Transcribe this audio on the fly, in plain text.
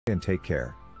and take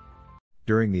care.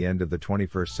 During the end of the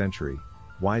 21st century,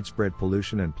 widespread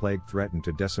pollution and plague threaten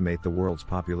to decimate the world's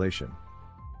population.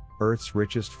 Earth's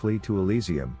richest flee to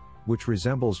Elysium, which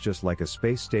resembles just like a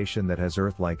space station that has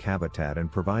Earth-like habitat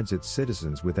and provides its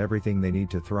citizens with everything they need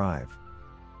to thrive.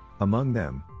 Among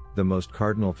them, the most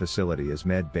cardinal facility is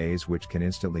Med Bays, which can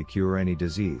instantly cure any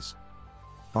disease.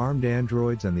 Armed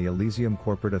androids and the Elysium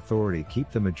Corporate Authority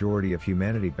keep the majority of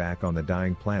humanity back on the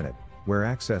dying planet, where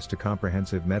access to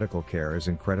comprehensive medical care is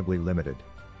incredibly limited.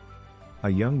 A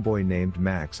young boy named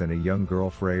Max and a young girl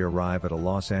Frey arrive at a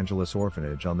Los Angeles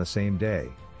orphanage on the same day.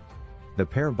 The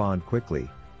pair bond quickly,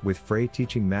 with Frey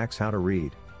teaching Max how to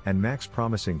read, and Max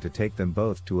promising to take them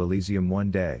both to Elysium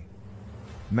one day.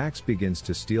 Max begins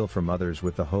to steal from others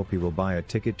with the hope he will buy a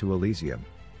ticket to Elysium.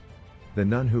 The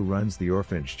nun who runs the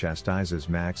orphanage chastises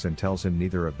Max and tells him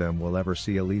neither of them will ever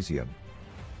see Elysium.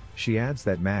 She adds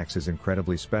that Max is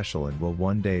incredibly special and will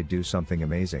one day do something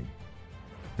amazing.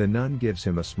 The nun gives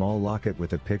him a small locket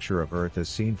with a picture of Earth as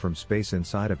seen from space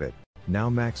inside of it. Now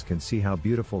Max can see how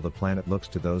beautiful the planet looks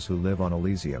to those who live on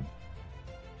Elysium.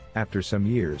 After some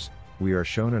years, we are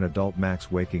shown an adult Max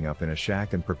waking up in a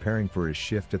shack and preparing for his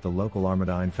shift at the local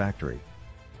Armadyne factory.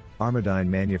 Armadyne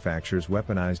manufactures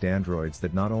weaponized androids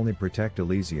that not only protect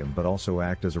Elysium but also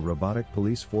act as a robotic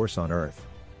police force on Earth.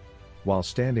 While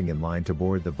standing in line to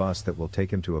board the bus that will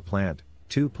take him to a plant,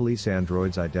 two police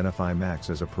androids identify Max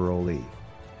as a parolee.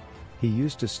 He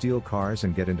used to steal cars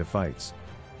and get into fights.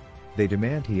 They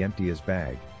demand he empty his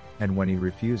bag, and when he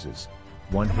refuses,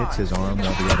 one hits his arm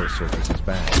while the other searches his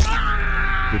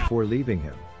bag. Before leaving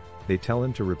him, they tell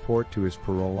him to report to his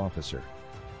parole officer.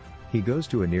 He goes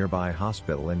to a nearby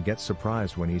hospital and gets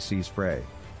surprised when he sees Frey.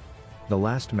 The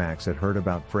last Max had heard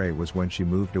about Frey was when she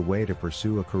moved away to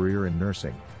pursue a career in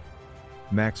nursing.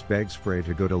 Max begs Frey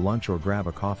to go to lunch or grab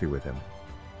a coffee with him.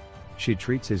 She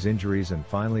treats his injuries and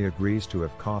finally agrees to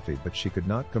have coffee, but she could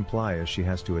not comply as she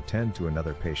has to attend to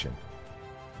another patient.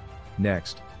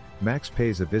 Next, Max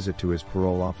pays a visit to his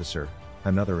parole officer,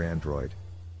 another android.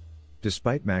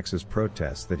 Despite Max's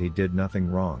protests that he did nothing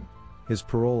wrong, his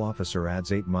parole officer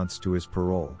adds 8 months to his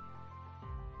parole.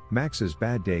 Max's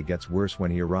bad day gets worse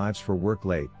when he arrives for work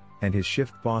late, and his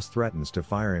shift boss threatens to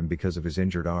fire him because of his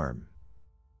injured arm.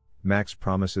 Max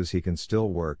promises he can still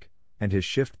work, and his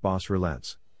shift boss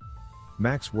relents.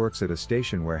 Max works at a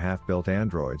station where half-built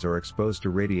androids are exposed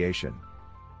to radiation.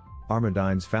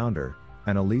 Armadyne's founder,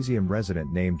 an Elysium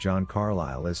resident named John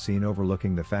Carlyle, is seen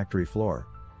overlooking the factory floor.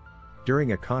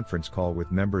 During a conference call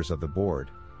with members of the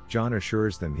board, John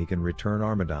assures them he can return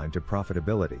Armadyne to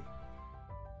profitability.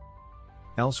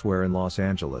 Elsewhere in Los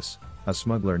Angeles, a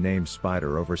smuggler named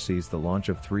Spider oversees the launch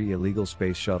of 3 illegal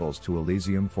space shuttles to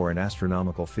Elysium for an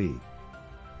astronomical fee.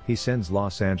 He sends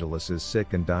Los Angeles'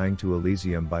 sick and dying to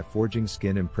Elysium by forging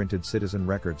skin-imprinted citizen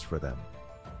records for them.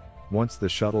 Once the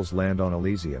shuttles land on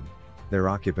Elysium, their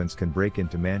occupants can break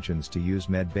into mansions to use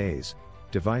Med Bays,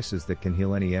 devices that can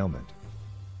heal any ailment.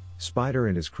 Spider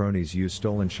and his cronies use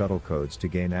stolen shuttle codes to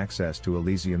gain access to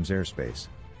Elysium's airspace.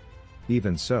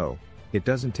 Even so, it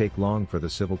doesn't take long for the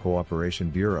Civil Cooperation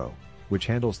Bureau, which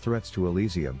handles threats to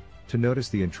Elysium, to notice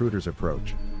the intruders'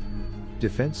 approach.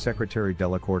 Defense Secretary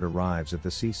Delacourt arrives at the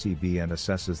CCB and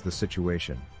assesses the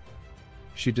situation.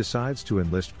 She decides to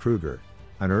enlist Kruger,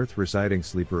 an Earth-residing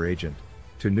sleeper agent,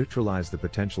 to neutralize the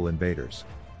potential invaders.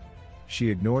 She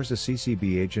ignores a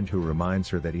CCB agent who reminds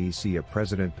her that EC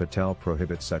President Patel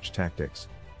prohibits such tactics.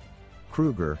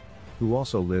 Kruger, who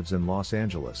also lives in Los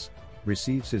Angeles,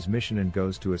 receives his mission and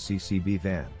goes to a CCB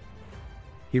van.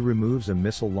 He removes a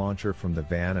missile launcher from the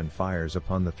van and fires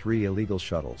upon the 3 illegal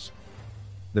shuttles.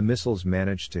 The missiles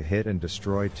manage to hit and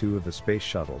destroy 2 of the space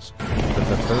shuttles, but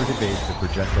the third evades the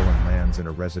projectile and lands in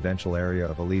a residential area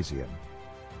of Elysium.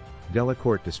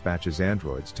 Delacourt dispatches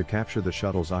androids to capture the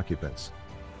shuttle's occupants.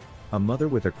 A mother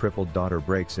with a crippled daughter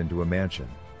breaks into a mansion.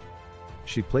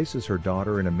 She places her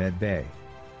daughter in a med bay.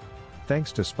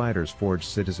 Thanks to Spider's forged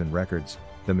citizen records,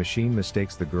 the machine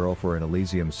mistakes the girl for an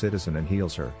Elysium citizen and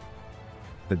heals her.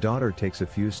 The daughter takes a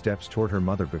few steps toward her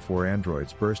mother before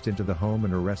androids burst into the home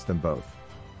and arrest them both.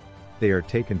 They are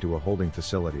taken to a holding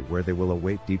facility where they will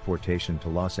await deportation to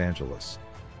Los Angeles.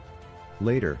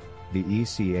 Later, the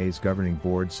ECA's governing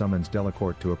board summons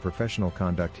Delacourt to a professional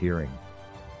conduct hearing.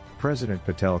 President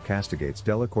Patel castigates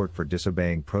Delacourt for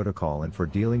disobeying protocol and for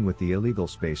dealing with the illegal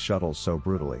space shuttles so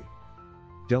brutally.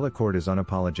 Delacourt is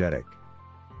unapologetic.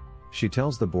 She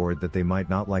tells the board that they might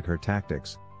not like her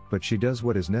tactics, but she does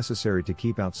what is necessary to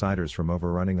keep outsiders from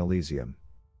overrunning Elysium.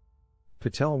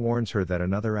 Patel warns her that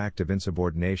another act of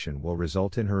insubordination will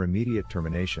result in her immediate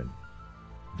termination.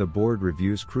 The board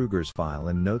reviews Kruger's file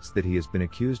and notes that he has been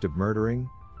accused of murdering,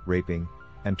 raping,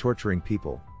 and torturing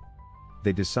people.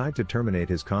 They decide to terminate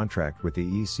his contract with the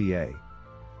ECA.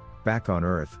 Back on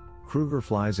Earth, Kruger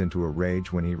flies into a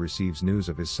rage when he receives news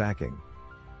of his sacking.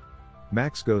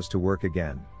 Max goes to work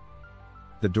again.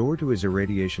 The door to his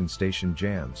irradiation station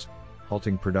jams,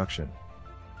 halting production.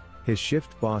 His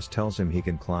shift boss tells him he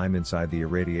can climb inside the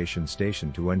irradiation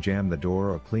station to unjam the door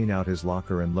or clean out his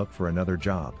locker and look for another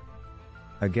job.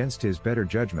 Against his better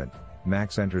judgment,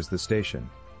 Max enters the station.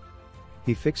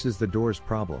 He fixes the door's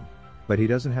problem, but he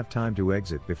doesn't have time to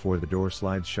exit before the door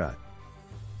slides shut.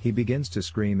 He begins to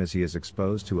scream as he is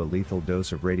exposed to a lethal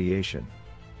dose of radiation.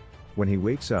 When he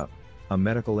wakes up, a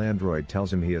medical android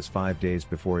tells him he has 5 days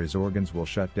before his organs will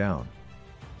shut down.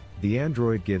 The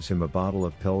android gives him a bottle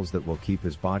of pills that will keep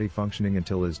his body functioning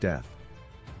until his death.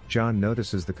 John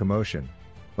notices the commotion,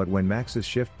 but when Max's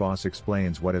shift boss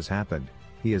explains what has happened,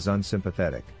 he is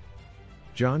unsympathetic.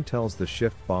 John tells the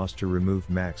shift boss to remove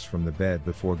Max from the bed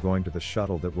before going to the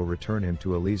shuttle that will return him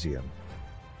to Elysium.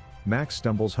 Max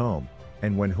stumbles home,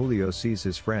 and when Julio sees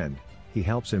his friend, he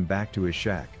helps him back to his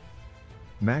shack.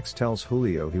 Max tells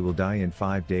Julio he will die in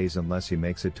 5 days unless he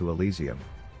makes it to Elysium.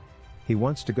 He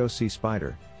wants to go see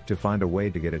Spider, to find a way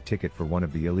to get a ticket for one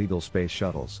of the illegal space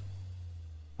shuttles.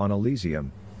 On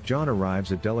Elysium, John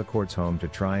arrives at Delacourt's home to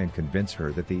try and convince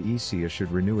her that the ECA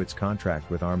should renew its contract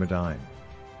with Armadyne.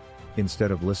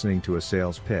 Instead of listening to a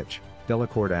sales pitch,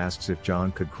 Delacourt asks if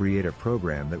John could create a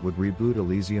program that would reboot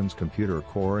Elysium's computer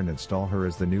core and install her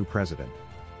as the new president.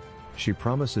 She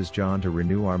promises John to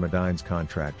renew Armadyne's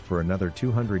contract for another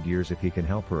 200 years if he can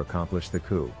help her accomplish the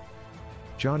coup.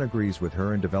 John agrees with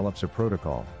her and develops a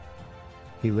protocol.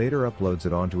 He later uploads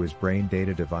it onto his brain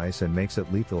data device and makes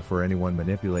it lethal for anyone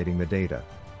manipulating the data.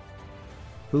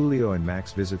 Julio and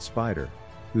Max visit Spider,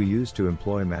 who used to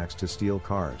employ Max to steal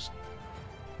cars.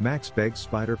 Max begs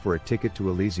Spider for a ticket to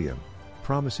Elysium,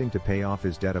 promising to pay off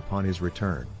his debt upon his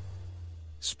return.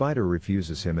 Spider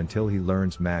refuses him until he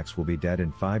learns Max will be dead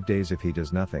in 5 days if he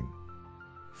does nothing.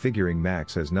 Figuring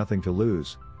Max has nothing to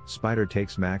lose, Spider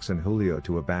takes Max and Julio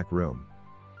to a back room.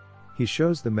 He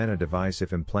shows the men a device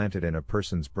if implanted in a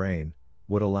person's brain,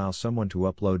 would allow someone to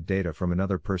upload data from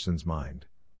another person's mind.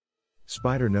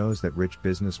 Spider knows that rich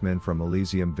businessmen from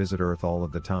Elysium visit Earth all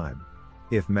of the time.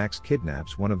 If Max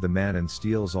kidnaps one of the men and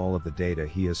steals all of the data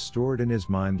he has stored in his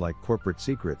mind like corporate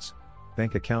secrets,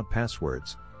 bank account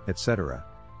passwords, etc.,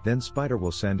 then Spider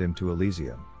will send him to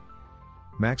Elysium.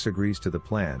 Max agrees to the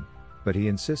plan, but he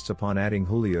insists upon adding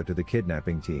Julio to the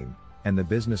kidnapping team, and the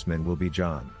businessman will be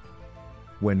John.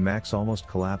 When Max almost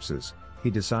collapses, he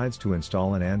decides to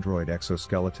install an android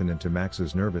exoskeleton into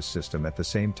Max's nervous system at the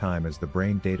same time as the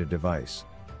brain data device.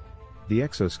 The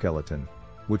exoskeleton,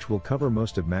 which will cover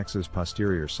most of Max's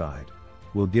posterior side,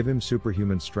 will give him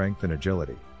superhuman strength and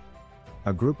agility.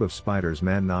 A group of Spider's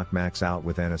men knock Max out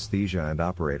with anesthesia and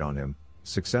operate on him,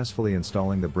 successfully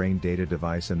installing the brain data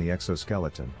device in the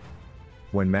exoskeleton.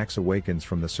 When Max awakens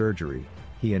from the surgery,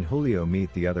 he and Julio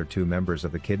meet the other 2 members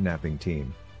of the kidnapping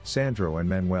team, Sandro and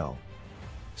Manuel.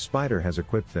 Spider has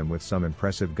equipped them with some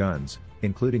impressive guns,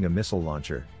 including a missile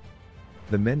launcher.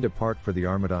 The men depart for the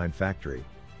Armadyne factory,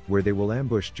 where they will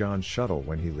ambush John's shuttle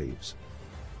when he leaves.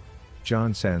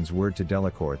 John sends word to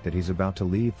Delacourt that he's about to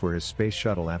leave for his space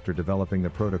shuttle after developing the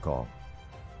protocol.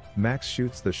 Max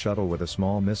shoots the shuttle with a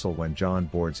small missile when John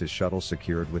boards his shuttle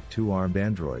secured with 2 armed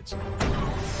androids.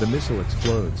 The missile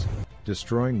explodes,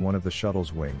 destroying one of the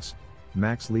shuttle's wings.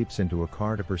 Max leaps into a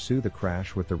car to pursue the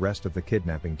crash with the rest of the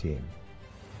kidnapping team.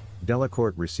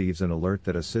 Delacourt receives an alert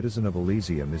that a citizen of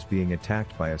Elysium is being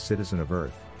attacked by a citizen of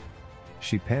Earth.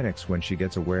 She panics when she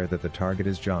gets aware that the target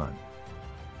is John.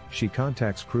 She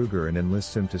contacts Kruger and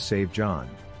enlists him to save John.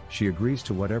 She agrees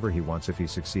to whatever he wants if he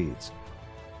succeeds.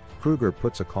 Kruger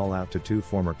puts a call out to 2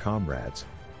 former comrades,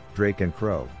 Drake and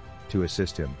Crow, to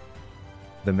assist him.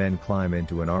 The men climb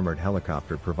into an armored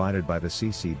helicopter provided by the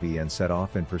CCB and set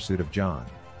off in pursuit of John.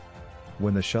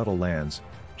 When the shuttle lands,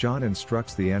 John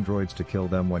instructs the androids to kill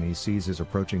them when he sees his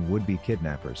approaching would-be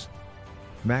kidnappers.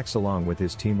 Max along with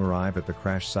his team arrive at the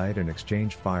crash site and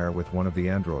exchange fire with one of the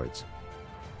androids.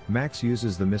 Max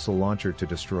uses the missile launcher to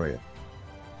destroy it.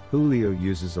 Julio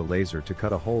uses a laser to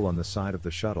cut a hole on the side of the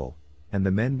shuttle, and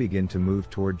the men begin to move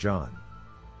toward John.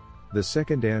 The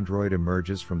second android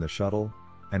emerges from the shuttle,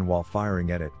 and while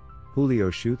firing at it, Julio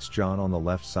shoots John on the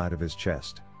left side of his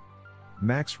chest.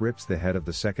 Max rips the head of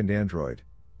the second android,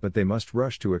 but they must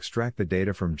rush to extract the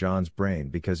data from John's brain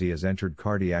because he has entered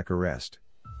cardiac arrest.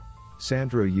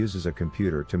 Sandro uses a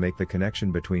computer to make the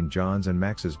connection between John's and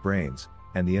Max's brains,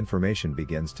 and the information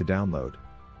begins to download.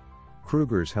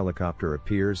 Kruger's helicopter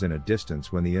appears in a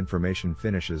distance when the information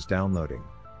finishes downloading.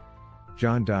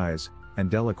 John dies, and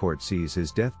Delacourt sees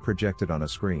his death projected on a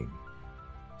screen.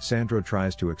 Sandro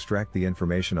tries to extract the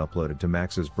information uploaded to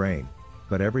Max's brain,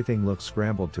 but everything looks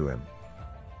scrambled to him.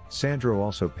 Sandro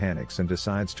also panics and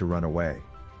decides to run away.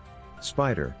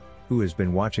 Spider, who has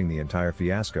been watching the entire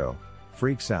fiasco,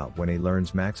 freaks out when he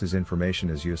learns Max's information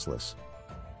is useless.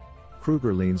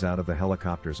 Kruger leans out of the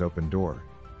helicopter's open door.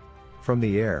 From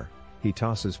the air, he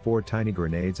tosses 4 tiny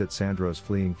grenades at Sandro's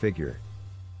fleeing figure.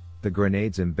 The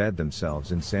grenades embed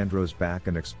themselves in Sandro's back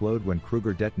and explode when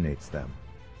Kruger detonates them.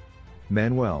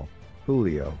 Manuel,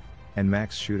 Julio, and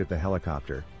Max shoot at the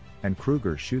helicopter, and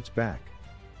Kruger shoots back.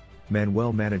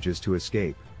 Manuel manages to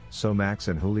escape, so Max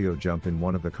and Julio jump in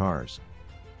one of the cars.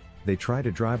 They try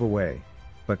to drive away,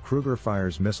 but Kruger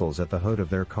fires missiles at the hood of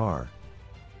their car.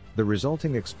 The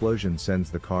resulting explosion sends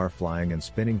the car flying and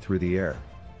spinning through the air.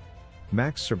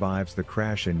 Max survives the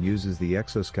crash and uses the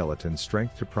exoskeleton's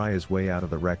strength to pry his way out of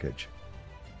the wreckage.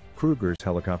 Kruger's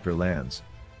helicopter lands.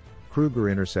 Kruger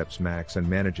intercepts Max and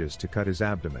manages to cut his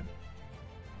abdomen.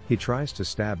 He tries to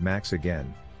stab Max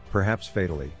again, perhaps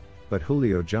fatally, but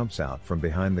Julio jumps out from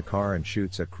behind the car and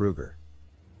shoots at Kruger.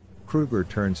 Kruger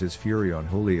turns his fury on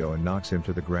Julio and knocks him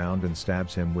to the ground and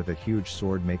stabs him with a huge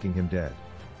sword, making him dead.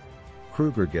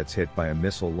 Kruger gets hit by a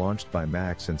missile launched by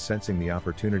Max, and sensing the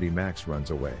opportunity, Max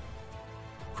runs away.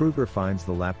 Kruger finds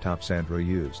the laptop Sandro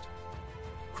used.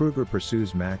 Kruger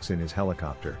pursues Max in his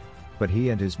helicopter, but he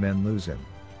and his men lose him.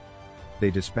 They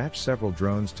dispatch several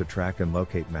drones to track and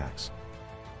locate Max.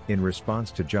 In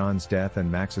response to John's death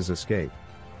and Max's escape,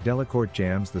 Delacourt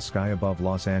jams the sky above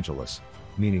Los Angeles,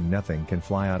 meaning nothing can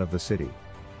fly out of the city.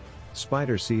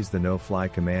 Spider sees the no-fly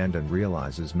command and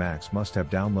realizes Max must have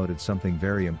downloaded something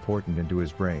very important into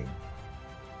his brain.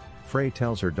 Frey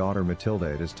tells her daughter Matilda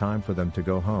it is time for them to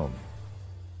go home.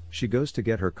 She goes to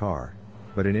get her car,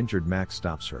 but an injured Max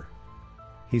stops her.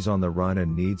 He's on the run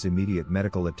and needs immediate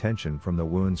medical attention from the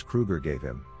wounds Kruger gave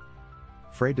him.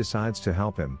 Frey decides to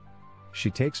help him. She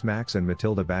takes Max and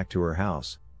Matilda back to her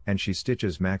house, and she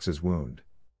stitches Max's wound.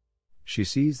 She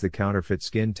sees the counterfeit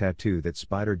skin tattoo that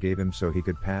Spider gave him so he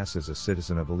could pass as a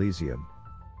citizen of Elysium.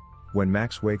 When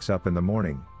Max wakes up in the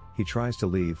morning, he tries to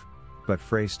leave, but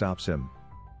Frey stops him.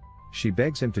 She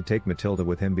begs him to take Matilda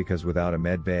with him because without a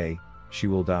med bay, she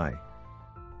will die.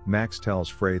 Max tells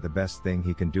Frey the best thing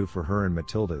he can do for her and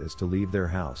Matilda is to leave their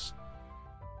house.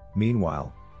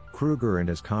 Meanwhile, Kruger and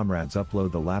his comrades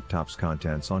upload the laptop's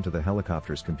contents onto the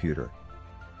helicopter's computer.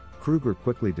 Kruger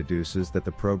quickly deduces that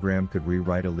the program could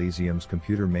rewrite Elysium's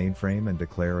computer mainframe and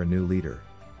declare a new leader.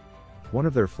 One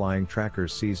of their flying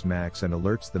trackers sees Max and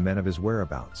alerts the men of his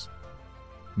whereabouts.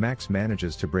 Max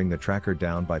manages to bring the tracker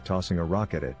down by tossing a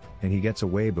rock at it, and he gets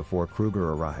away before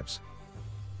Kruger arrives.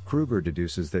 Kruger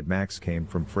deduces that Max came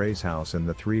from Frey's house and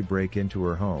the three break into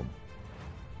her home.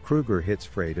 Kruger hits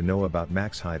Frey to know about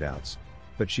Max's hideouts,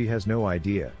 but she has no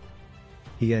idea.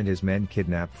 He and his men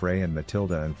kidnap Frey and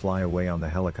Matilda and fly away on the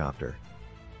helicopter.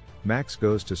 Max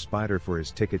goes to Spider for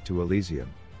his ticket to Elysium.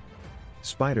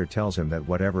 Spider tells him that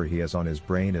whatever he has on his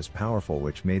brain is powerful,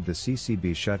 which made the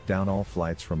CCB shut down all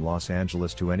flights from Los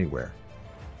Angeles to anywhere.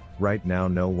 Right now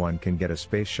no one can get a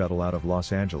space shuttle out of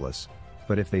Los Angeles,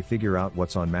 but if they figure out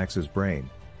what's on Max's brain,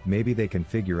 maybe they can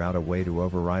figure out a way to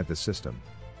override the system.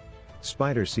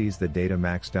 Spider sees the data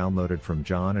Max downloaded from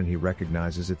John and he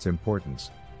recognizes its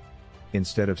importance.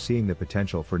 Instead of seeing the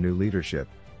potential for new leadership,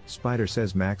 Spider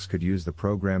says Max could use the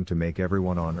program to make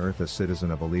everyone on Earth a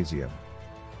citizen of Elysium.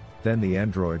 Then the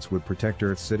androids would protect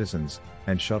Earth's citizens,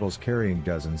 and shuttles carrying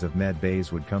dozens of med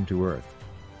bays would come to Earth.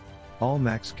 All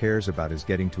Max cares about is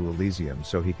getting to Elysium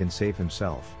so he can save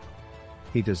himself.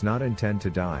 He does not intend to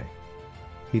die.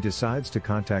 He decides to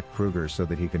contact Kruger so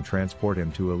that he can transport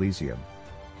him to Elysium.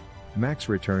 Max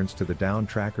returns to the down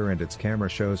tracker and its camera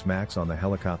shows Max on the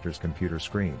helicopter's computer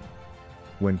screen.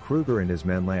 When Kruger and his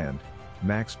men land,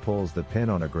 Max pulls the pin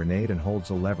on a grenade and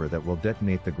holds a lever that will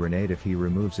detonate the grenade if he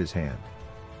removes his hand.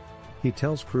 He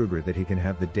tells Kruger that he can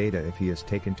have the data if he is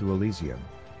taken to Elysium.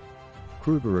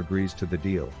 Kruger agrees to the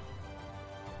deal.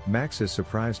 Max is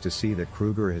surprised to see that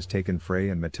Kruger has taken Frey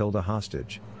and Matilda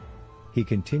hostage. He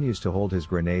continues to hold his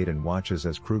grenade and watches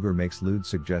as Kruger makes lewd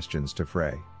suggestions to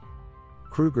Frey.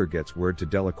 Kruger gets word to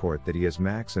Delacourt that he has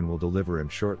Max and will deliver him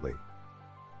shortly.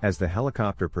 As the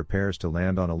helicopter prepares to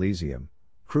land on Elysium,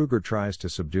 Kruger tries to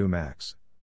subdue Max.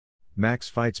 Max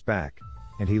fights back,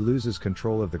 and he loses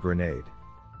control of the grenade.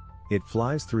 It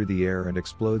flies through the air and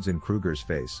explodes in Kruger's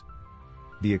face.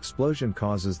 The explosion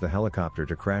causes the helicopter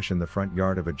to crash in the front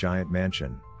yard of a giant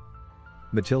mansion.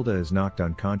 Matilda is knocked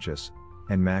unconscious,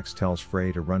 and Max tells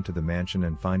Frey to run to the mansion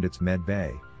and find its med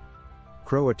bay.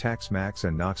 Crow attacks Max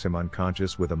and knocks him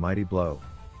unconscious with a mighty blow.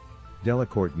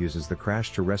 Delacourt uses the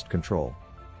crash to wrest control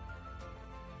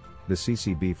the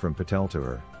CCB from Patel to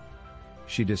her.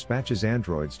 She dispatches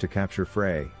androids to capture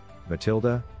Frey,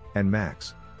 Matilda, and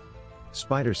Max.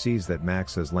 Spider sees that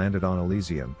Max has landed on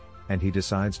Elysium, and he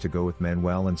decides to go with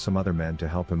Manuel and some other men to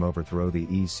help him overthrow the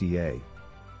ECA.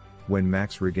 When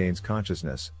Max regains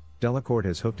consciousness, Delacourt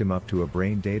has hooked him up to a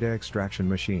brain data extraction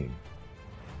machine.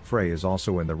 Frey is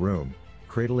also in the room,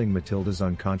 cradling Matilda's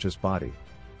unconscious body.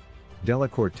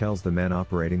 Delacourt tells the men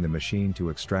operating the machine to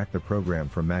extract the program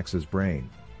from Max's brain,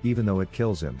 even though it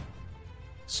kills him.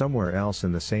 Somewhere else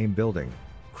in the same building,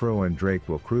 Crow and Drake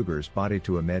will Kruger's body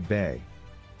to a med bay.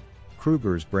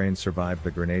 Kruger's brain survived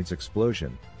the grenade's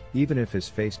explosion, even if his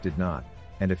face did not,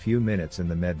 and a few minutes in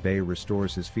the med bay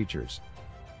restores his features.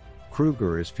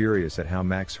 Kruger is furious at how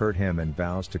Max hurt him and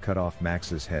vows to cut off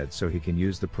Max's head so he can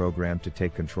use the program to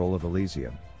take control of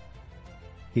Elysium.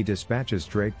 He dispatches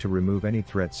Drake to remove any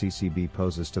threat CCB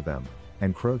poses to them,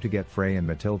 and Crow to get Frey and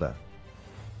Matilda.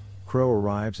 Crow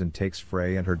arrives and takes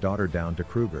Frey and her daughter down to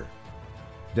Kruger.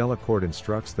 Delacourt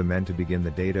instructs the men to begin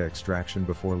the data extraction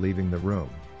before leaving the room.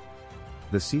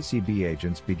 The CCB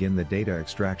agents begin the data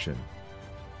extraction.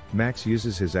 Max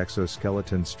uses his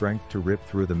exoskeleton strength to rip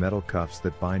through the metal cuffs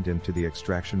that bind him to the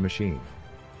extraction machine.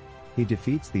 He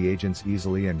defeats the agents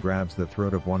easily and grabs the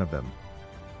throat of one of them.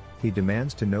 He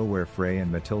demands to know where Frey and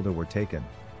Matilda were taken.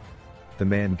 The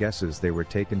man guesses they were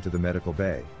taken to the medical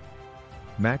bay.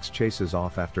 Max chases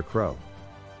off after Crow.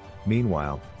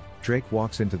 Meanwhile, Drake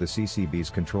walks into the CCB's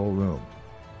control room.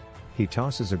 He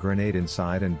tosses a grenade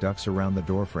inside and ducks around the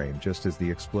doorframe just as the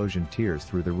explosion tears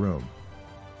through the room.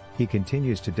 He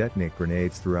continues to detonate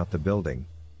grenades throughout the building,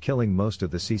 killing most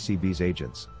of the CCB's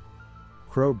agents.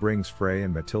 Crow brings Frey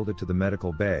and Matilda to the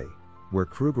medical bay, where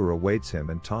Kruger awaits him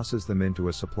and tosses them into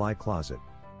a supply closet.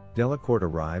 Delacourt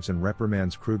arrives and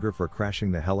reprimands Kruger for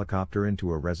crashing the helicopter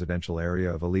into a residential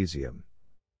area of Elysium.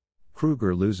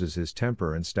 Kruger loses his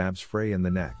temper and stabs Frey in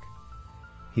the neck.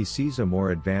 He sees a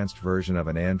more advanced version of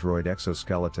an android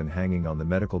exoskeleton hanging on the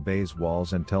medical bay's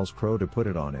walls and tells Crow to put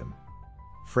it on him.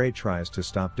 Frey tries to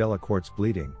stop Delacourt's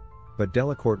bleeding, but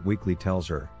Delacourt weakly tells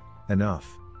her,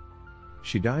 "Enough."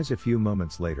 She dies a few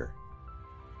moments later.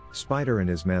 Spider and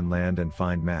his men land and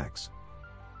find Max.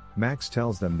 Max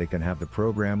tells them they can have the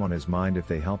program on his mind if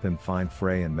they help him find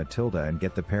Frey and Matilda and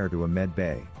get the pair to a med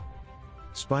bay.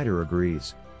 Spider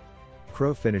agrees.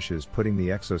 Crow finishes putting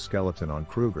the exoskeleton on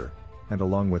Kruger, and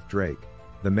along with Drake,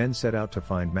 the men set out to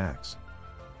find Max.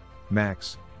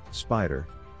 Max, Spider,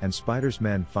 and Spider's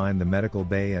men find the medical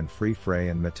bay and free Frey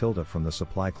and Matilda from the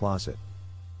supply closet.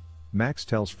 Max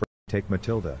tells Frey to take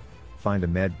Matilda, find a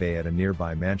med bay at a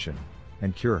nearby mansion,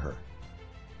 and cure her.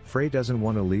 Frey doesn't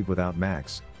want to leave without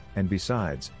Max, and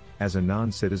besides, as a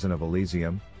non-citizen of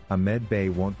Elysium, a med bay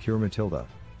won't cure Matilda.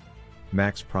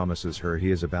 Max promises her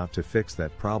he is about to fix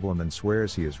that problem and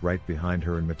swears he is right behind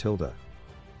her and Matilda.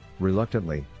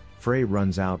 Reluctantly, Frey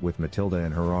runs out with Matilda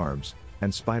in her arms,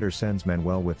 and Spider sends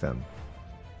Manuel with them.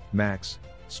 Max,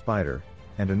 Spider,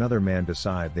 and another man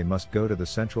decide they must go to the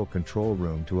central control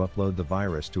room to upload the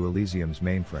virus to Elysium's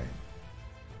mainframe.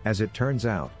 As it turns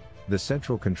out, the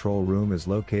central control room is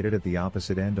located at the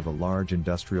opposite end of a large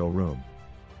industrial room.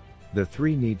 The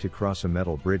three need to cross a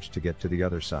metal bridge to get to the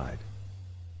other side.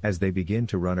 As they begin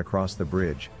to run across the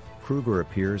bridge, Kruger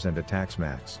appears and attacks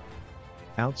Max.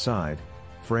 Outside,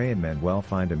 Frey and Manuel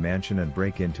find a mansion and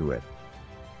break into it.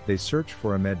 They search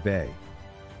for a med bay.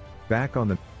 Back on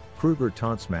the Kruger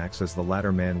taunts Max as the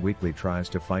latter man weakly tries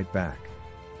to fight back.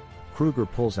 Kruger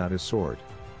pulls out his sword,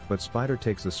 but Spider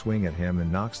takes a swing at him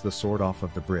and knocks the sword off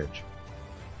of the bridge.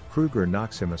 Kruger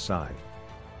knocks him aside.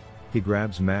 He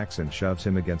grabs Max and shoves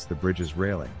him against the bridge's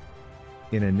railing.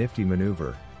 In a nifty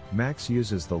maneuver, Max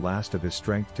uses the last of his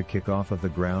strength to kick off of the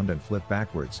ground and flip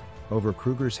backwards, over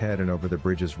Kruger's head and over the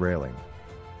bridge's railing.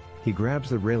 He grabs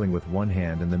the railing with one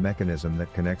hand and the mechanism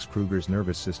that connects Kruger's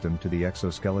nervous system to the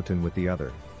exoskeleton with the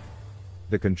other.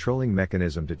 The controlling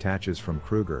mechanism detaches from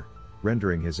Kruger,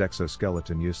 rendering his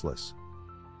exoskeleton useless.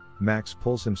 Max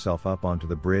pulls himself up onto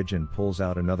the bridge and pulls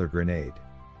out another grenade.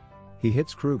 He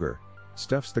hits Kruger,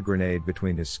 stuffs the grenade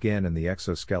between his skin and the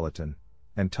exoskeleton,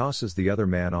 and tosses the other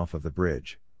man off of the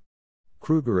bridge.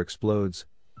 Kruger explodes,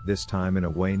 this time in a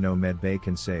way no med bay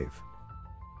can save.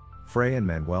 Frey and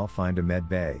Manuel find a med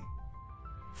bay.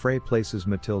 Frey places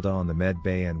Matilda on the med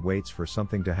bay and waits for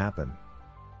something to happen.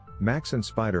 Max and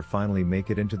Spider finally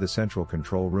make it into the central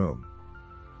control room.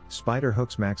 Spider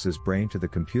hooks Max's brain to the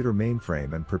computer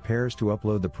mainframe and prepares to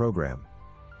upload the program.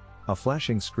 A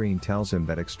flashing screen tells him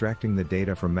that extracting the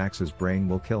data from Max's brain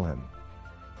will kill him.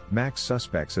 Max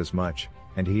suspects as much,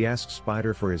 and he asks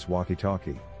Spider for his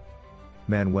walkie-talkie.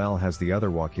 Manuel has the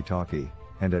other walkie-talkie,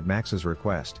 and at Max's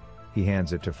request, he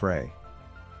hands it to Frey.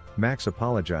 Max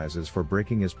apologizes for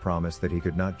breaking his promise that he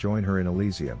could not join her in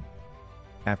Elysium.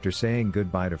 After saying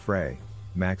goodbye to Frey,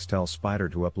 Max tells Spider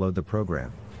to upload the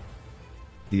program.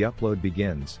 The upload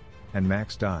begins, and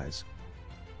Max dies.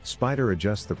 Spider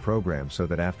adjusts the program so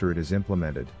that after it is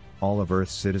implemented, all of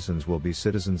Earth's citizens will be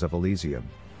citizens of Elysium.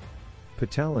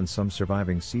 Patel and some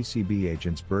surviving CCB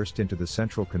agents burst into the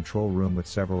central control room with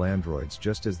several androids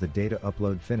just as the data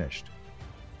upload finished.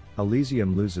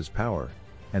 Elysium loses power,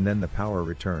 and then the power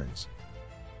returns.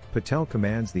 Patel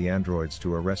commands the androids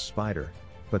to arrest Spider,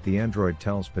 but the android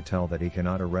tells Patel that he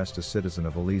cannot arrest a citizen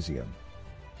of Elysium.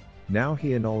 Now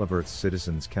he and all of Earth's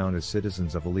citizens count as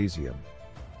citizens of Elysium.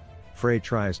 Frey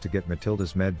tries to get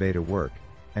Matilda's medbay to work,